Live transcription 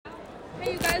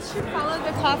Hey, you guys should follow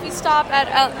the coffee stop at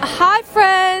Hi,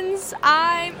 friends.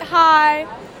 Hi.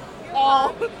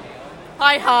 Oh.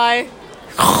 Hi.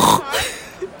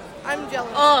 I'm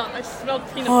jealous. Oh, I smelled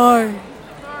peanut butter.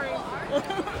 Sorry.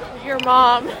 Your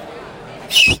mom.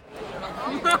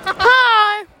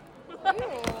 Hi.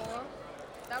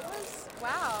 That was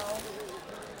wow.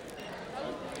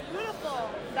 Beautiful.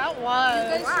 That You was.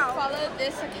 guys should follow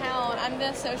this account. I'm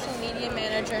the social media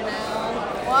manager now.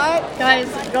 What? Guys,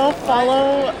 go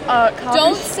follow coffee.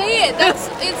 Don't say it. It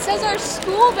says our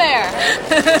school there.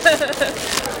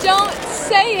 Don't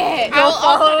say it. Go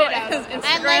follow cut it out. his And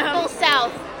Instagram. Lakeville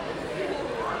South.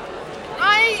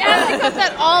 I have to cut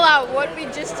that all out. What we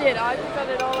just did. I have to cut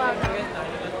it all out now.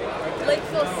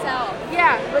 Lakeville South.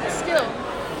 Yeah, but still.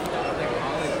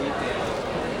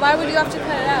 Why would you have to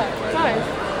cut it out? Guys,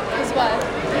 Because what?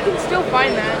 you can still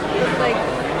find that. But like,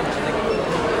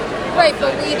 Right,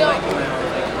 but we don't.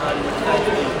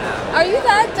 Are you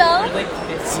that dumb?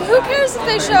 Who cares if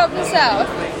they show up in the South?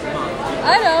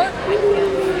 I don't.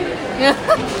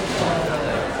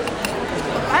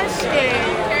 I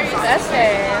stand.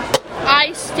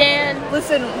 I stand.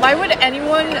 Listen, why would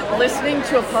anyone listening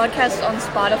to a podcast on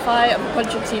Spotify of a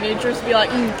bunch of teenagers be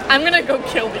like, I'm gonna go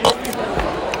kill these people?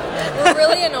 We're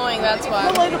really annoying, that's why.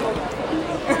 Relatable.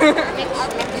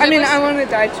 I mean, I want to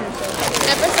die too, so.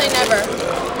 Never say never.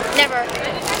 Never.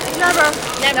 Never.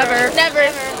 Never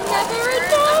again.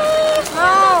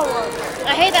 No.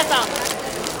 I hate that song.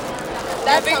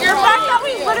 That's The fact that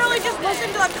we literally just listened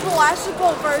to the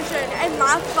classical version in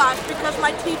math class because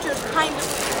my teacher's kind of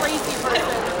crazy version.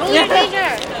 Who's your teacher?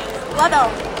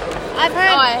 Leto. I've heard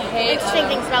I hate interesting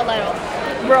things about Leto.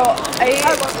 Bro, I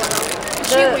love Leto. Is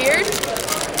she weird?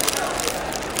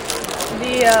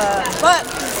 But,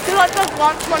 because I just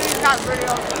watched one of that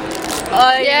video.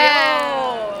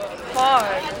 Yeah.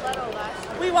 Hard.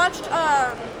 We watched,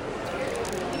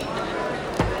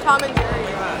 Tom and Jerry.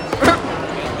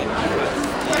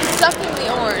 Sucking the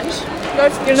orange.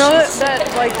 You know that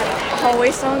like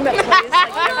hallway song that plays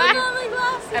like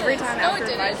every time No, after it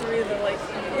didn't. advisory? They're like,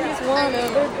 he's one of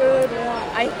the good one.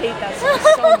 I hate that song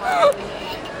so much.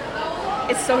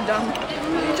 It's so dumb.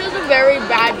 It was a very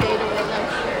bad day to wear that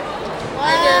shirt.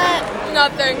 What?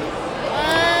 Nothing.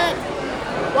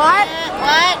 What?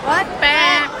 What? What?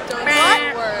 Don't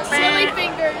say words. Chili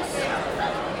fingers.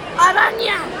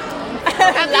 Aranya.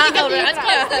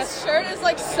 Because this shirt is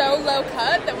like so low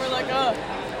cut that we're like, oh.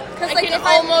 Because like can if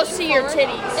I almost lean see your forward-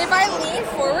 titties. If I lean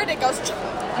forward, it goes.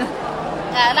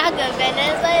 Caracas,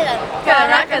 Venezuela.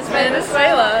 Caracas,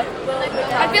 Venezuela.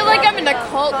 I feel like I'm in a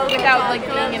cult without like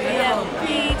being in a cult.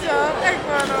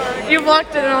 You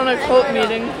walked in on a cult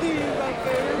meeting.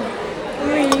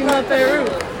 Lima, Peru.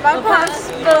 La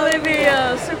Paz,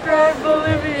 Bolivia. Sucre,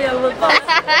 Bolivia. La Paz,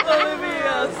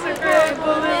 Bolivia. Sucre,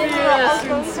 Bolivia.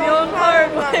 Asuncion,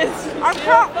 Paraguay.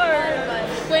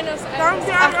 Buenos Aires.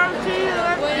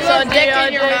 So dick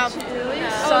in your mouth.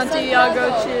 Santiago,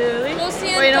 Chile.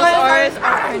 Buenos Aires,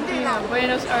 Argentina.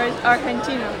 Buenos Aires,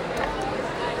 Argentina.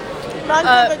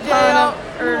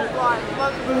 Uruguay.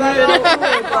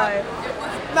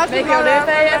 México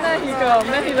desde México.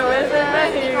 México desde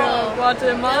México.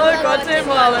 Guatemala,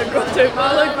 Guatemala,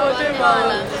 Guatemala,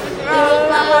 Guatemala.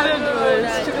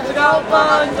 Honduras, Tegucigalpa,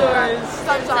 Honduras.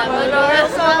 Salvador, El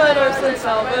Salvador, San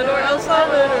Salvador, El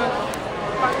Salvador.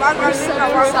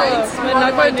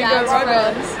 Managua,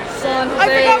 Nicaragua. San Jose, I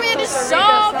forgot we had to Costa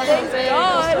stop. Rica, San Jose, Thank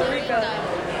God. Costa Rica.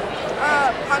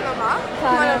 Panama.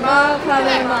 Panama,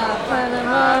 Panama,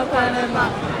 Panama, Panama.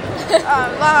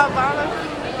 La Habana.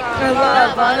 La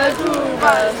Habana,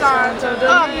 Cuba, Santo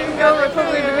Domingo,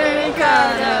 Republic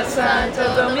Dominicana, Santo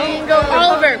Domingo,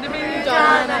 Oliver. Republic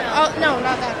Dominicana. Oh, no,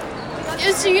 not that.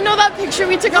 So you know that picture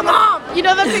we took on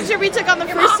the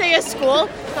first day of school?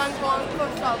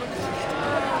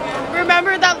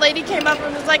 Remember that lady came up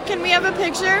and was like, "Can we have a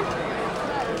picture?"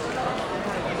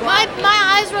 My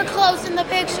eyes were closed in the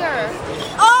picture.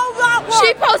 Oh, that one.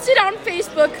 She posted on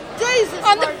Facebook Jesus.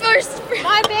 on the first.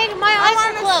 My eyes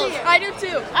were closed. I do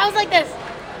too. I was like this.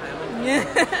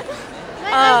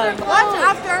 What's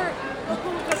after?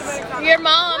 Your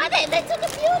mom. They took a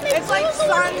few of them. It's like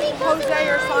San Jose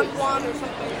or San Juan or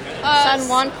something. San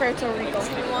Juan, Puerto Rico.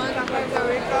 Puerto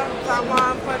Rico, San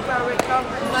Juan, Puerto Rico.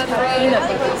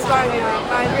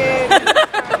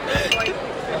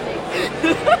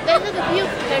 Those are the few.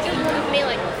 They're just one of me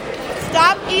like.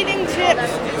 Stop eating chips.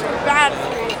 It's bad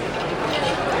for you.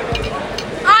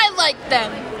 I like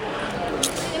them.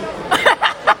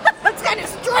 That's kind of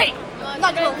straight. I'm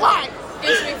not gonna lie.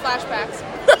 Gives me flashbacks.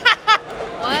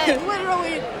 What?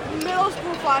 Literally middle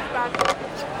school flashback.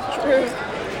 True.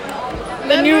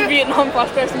 The new Vietnam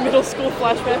flashbacks, middle school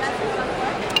flashbacks.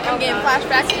 I'm getting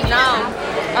flashbacks now.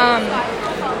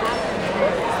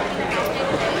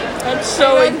 That's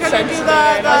so insensitive.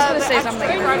 I was gonna say something.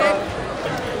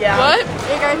 Yeah. What?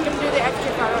 You guys can do the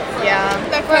extra credit. Yeah.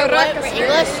 For what? For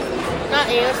English? Not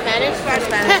English, Spanish?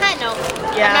 Spanish. No.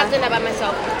 Yeah. I'm not doing that by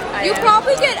myself. You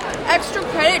probably get extra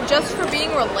credit just for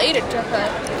being related to her.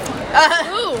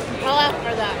 Ooh. I'll ask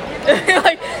for that.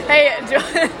 Like, hey,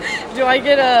 do I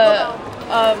get a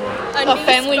niece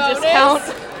family bonus? discount?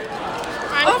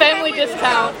 A family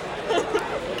discount.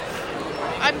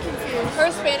 I'm confused.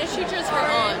 Her Spanish teacher is her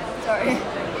aunt, Sorry.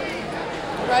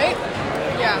 right?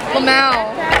 Yeah.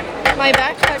 Lamau. My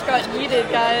backpack got yeeted,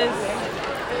 guys.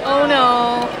 Oh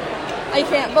no. I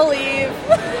can't believe.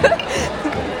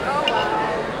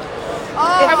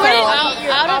 I wouldn't Out, eat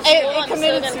your out of It- school, it I'm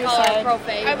committed still gonna call suicide. her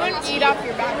profane. I wouldn't eat off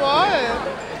your back. Why?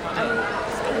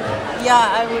 Yeah,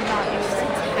 I would not use it.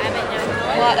 Have it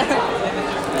now. What?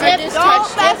 Dip,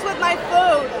 Don't mess with my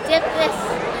food. dip this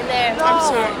in there. No.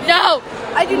 No.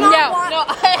 I do not No, want no,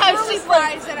 I was curly just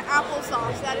like- fries and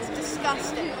applesauce. That is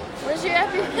disgusting. Where's your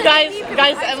happy?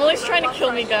 Guys, Emily's trying to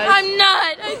kill me, guys. I'm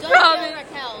not. I Don't promise. kill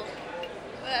Raquel.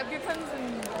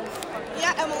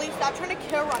 Yeah, Emily, stop trying to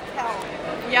kill Raquel.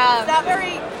 Is Yeah, that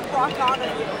very rock on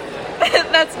of you?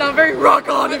 that's not very rock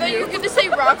on I of thought you you. were going to say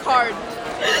rock hard.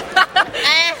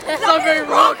 That's not very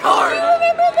rock hard.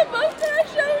 Remember the mustache I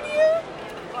showed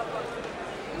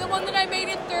you? The one that I made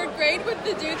in 3rd grade with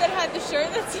the dude that had the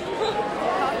shirt that's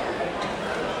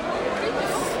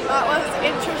That was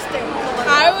interesting.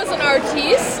 I was an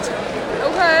artiste.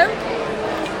 Okay.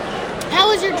 How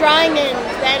was your drawing in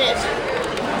Spanish?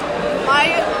 My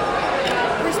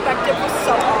perspective was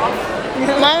so off.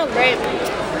 Mine was great.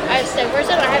 I said, first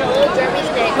time I had a little derby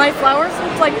steak. My flowers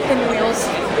look like pinwheels.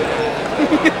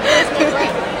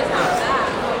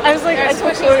 I was like, I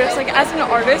told Chloe, it's like, as an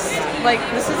artist, like,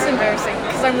 this is embarrassing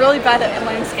because I'm really bad at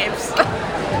landscapes.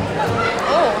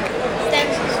 Oh. San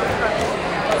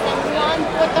Juan,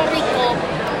 Puerto Rico.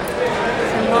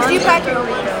 Do you pack your own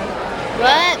lunch?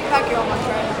 What? You pack your own lunch,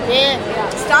 right? Yeah.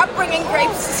 Stop bringing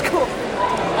grapes to school.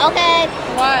 Okay.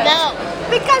 Why? No.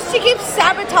 Because she keeps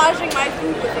sabotaging my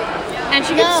food with it. And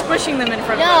she keeps No. squishing them in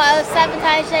front No, of us. I was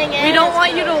sabotaging it. We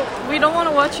don't want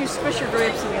to watch you squish your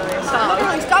grapes, Amelia. Stop.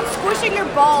 Literally, stop squishing your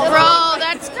balls. Bro,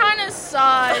 that's kind of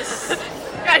sus.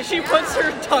 Yeah, she puts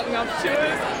her tongue up to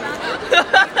it.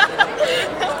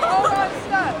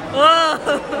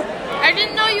 I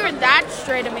didn't know you were that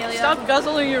straight, Amelia. Stop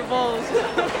guzzling your balls.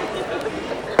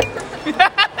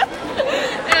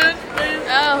 And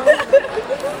Oh.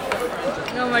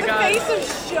 oh my god. Face is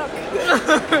shook.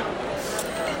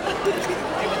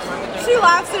 She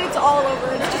laughs and it's all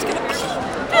over. It's just gonna.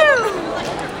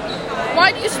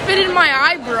 Why'd you spit in my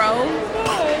eye, bro?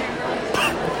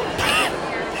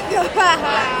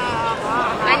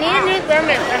 I need a new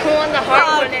thermos. I don't want the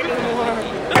hard one anymore.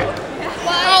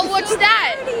 Oh, what's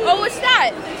that? Oh, what's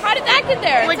that? How did that get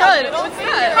there? Oh my god, what's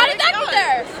that? How did that get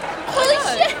there? Holy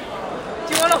shit!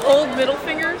 Do you want to hold middle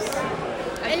fingers?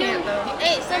 I And can't though.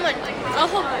 hey, someone. Oh,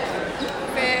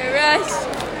 Ferris.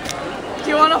 Do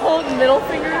you want to hold middle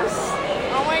fingers?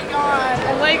 Oh my god.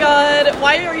 Oh my god,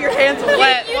 why are your hands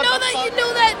wet? You What know the that, fuck? you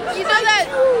know that, you know that,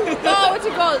 oh, what's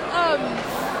it called?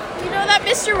 You know that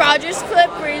Mr. Rogers clip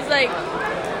where he's like,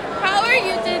 how are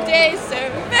you today, sir?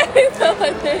 Very well,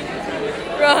 thanks.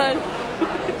 Run.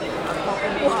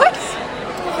 What?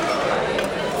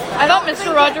 I thought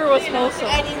Mr. Roger was wholesome.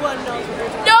 Anyone knows what you're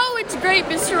talking No, it's great.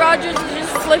 Mr. Rogers is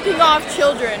just flipping off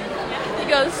children. He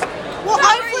goes, about. Well,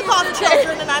 I flip off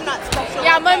children and I'm not special.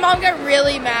 yeah, my mom got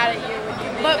really mad at you when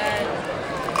you did But- that.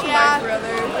 Yeah. My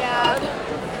brother.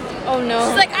 Yeah. Oh no.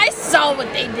 She's like, I saw what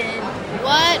they did.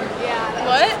 What? Yeah.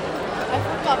 What? I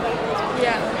flipped off anyways.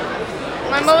 Yeah.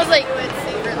 My mom was like, Do it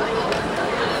secretly.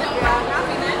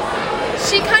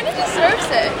 she kind of deserves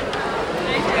it.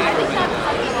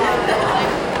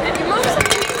 Your mom's a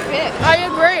bitch. I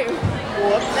agree.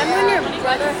 Remember when your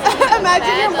brother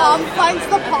Imagine your mom finds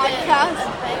the podcast.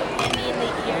 hit me in the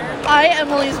ear? Hi,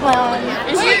 Emily's mom.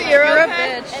 Is your ear You're a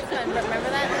okay? bitch. It's fun, but remember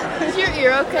that? Is your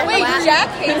ear okay? Wait, Jack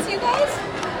hates you guys?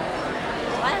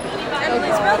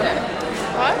 Emily's brother.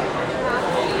 What?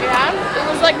 Yeah? It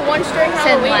was like one string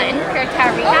Halloween.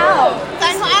 Oh.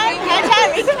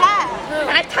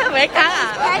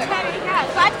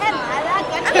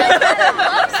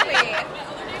 Loves me.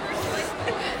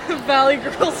 Valley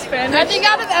Girl Spanish. I think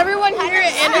out of everyone here,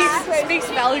 Anna's speaks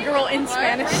Valley Girl in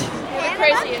Spanish. the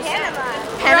craziest.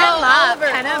 Panama, Oliver,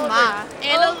 Panama.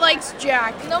 Anna likes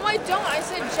Jack. No, I don't. I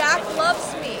said Jack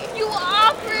loves me. You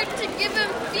offered to give him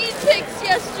feed pics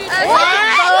yesterday.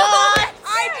 What?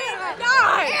 I did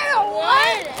not.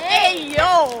 What? Hey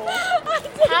yo!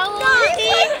 How old is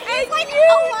he?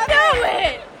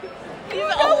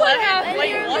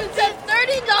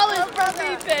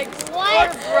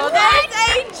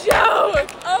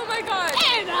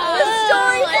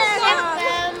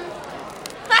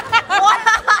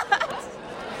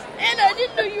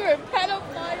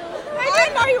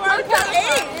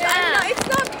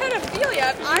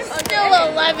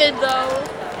 11 though.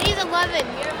 He's 11.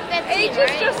 You're 15, Age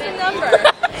right? is just a number.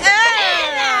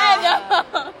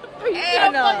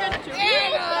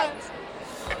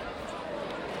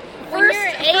 When you're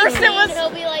 18, first it was- it'll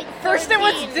be like 13. First it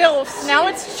was DILFs, now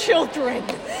it's children.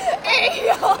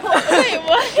 Wait,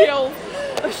 what? Shelf.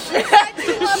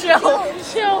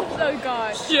 Shelves, oh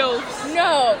god. Shelves.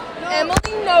 No.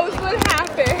 Emily knows what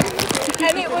happened.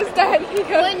 And it was that he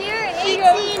goes, When you're he 18,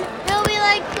 goes- it'll be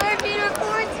like 13 or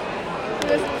 14. he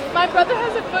goes, my brother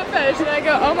has a foot fetish, and I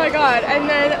go, oh my god. And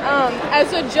then,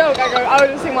 as a joke, I go, oh,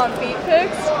 does he want feet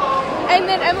pics? And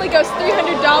then Emily goes,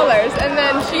 $300, and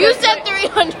then she You goes, said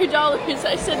 $300.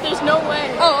 I said, there's no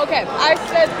way. Oh, okay. I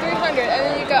said 300, and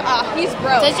then you go, he's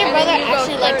broke. Does your And brother then you go,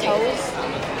 actually like 30. toes?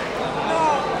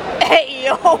 Hey,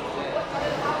 yo.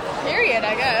 Period,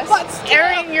 I guess.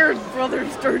 Airing your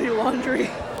brother's dirty laundry.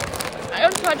 I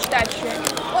don't touch that shit.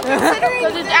 Considering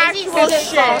Because it's this- actual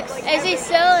Is he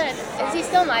shit. Is he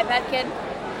still an iPad kid?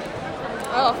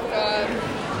 Oh, God.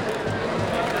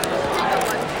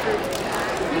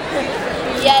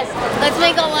 Yes. Let's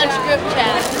make a lunch group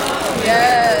chat.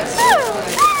 Yes.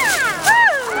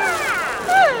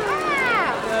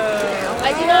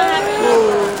 I do not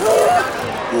have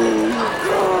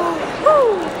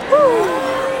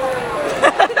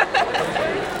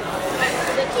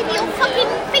Keep your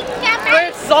fucking finger back.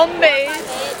 We're zombies.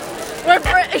 We're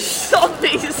British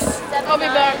zombies. I'll be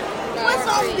back. We're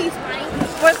zombies, mate.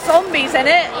 We're zombies,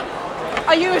 innit?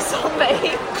 Are you a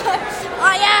zombie?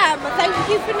 I am. Thank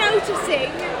you for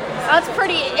noticing. That's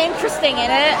pretty interesting,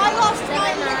 innit? I lost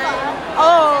my liver.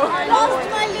 Oh. I lost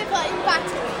my liver in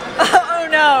battle. Oh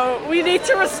no, we need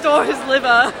to restore his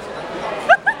liver.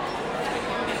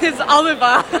 His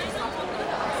Oliver.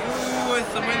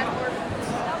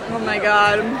 Oh my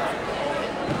god.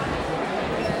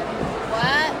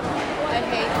 What? I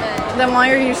hate that. Then why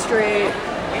are you straight?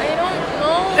 I don't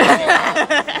know.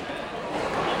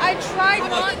 I tried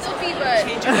not to be, but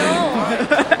no.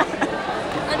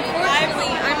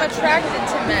 Unfortunately, I'm attracted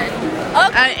to men.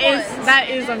 Ugly ones. That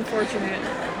is unfortunate.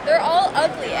 They're all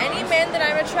ugly. Any man that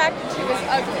I'm attracted to is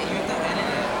ugly.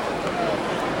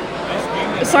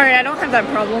 Sorry, I don't have that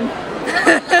problem.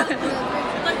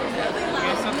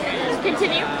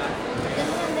 Continue.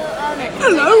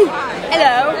 Hello.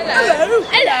 Hello. Hello.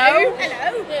 Hello.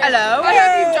 Hello. I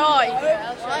hope you die.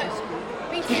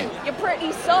 You're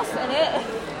pretty sus in it.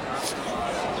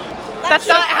 That's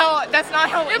not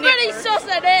how. You're in pretty it works. sus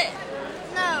at it.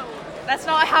 No. That's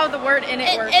not how the word in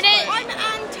it works. In it. I'm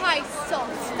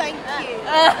anti-sauce, thank you.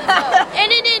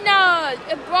 And it in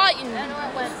Brighton.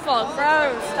 Fuck,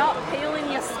 bro. Stop peeling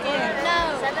your skin.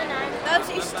 No. 7-9. Those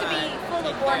used to be full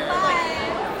of one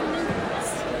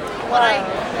Wow.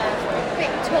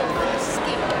 big tough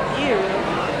skin. Ew.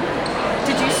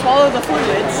 Did you swallow the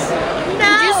fluids? No.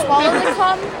 Did you swallow the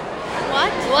cum?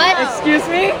 What? What? Excuse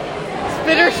me?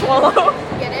 Spit or swallow?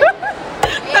 Get it?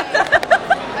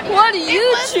 What do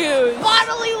you choose?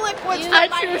 Bodily liquids You- from I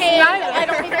my choose hand. neither. I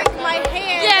don't think my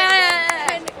hand.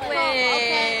 Yeah.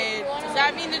 Wait. Does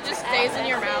that mean it just stays in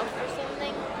your mouth? Or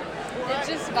something? It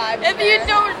just vibes. If you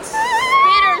don't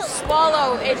spit or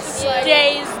swallow, it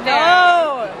stays there.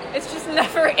 No. It's just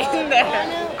never in there.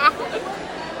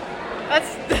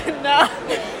 That's no.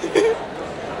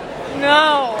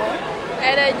 No.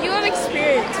 And you have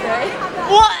experience, right?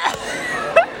 What?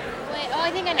 Wait, oh,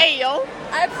 I think I know. Hey yo.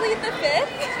 I plead the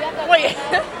fifth. Wait.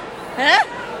 Huh?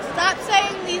 Stop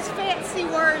saying these fancy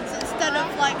words instead of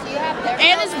like you have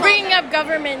Anna's bringing up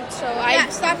government, so Yeah,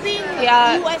 stop being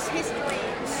Yeah. U.S. history.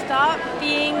 Stop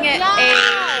being No.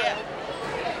 a.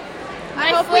 My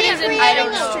hope foot we is in create I a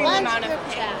don't know. Lunch Extreme amount group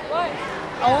of chat.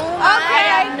 Oh I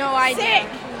have no idea.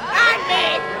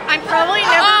 I'm probably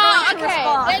never going to okay.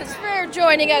 respond. Thanks for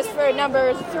joining us for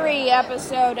number 3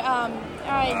 episode.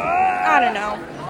 I don't know.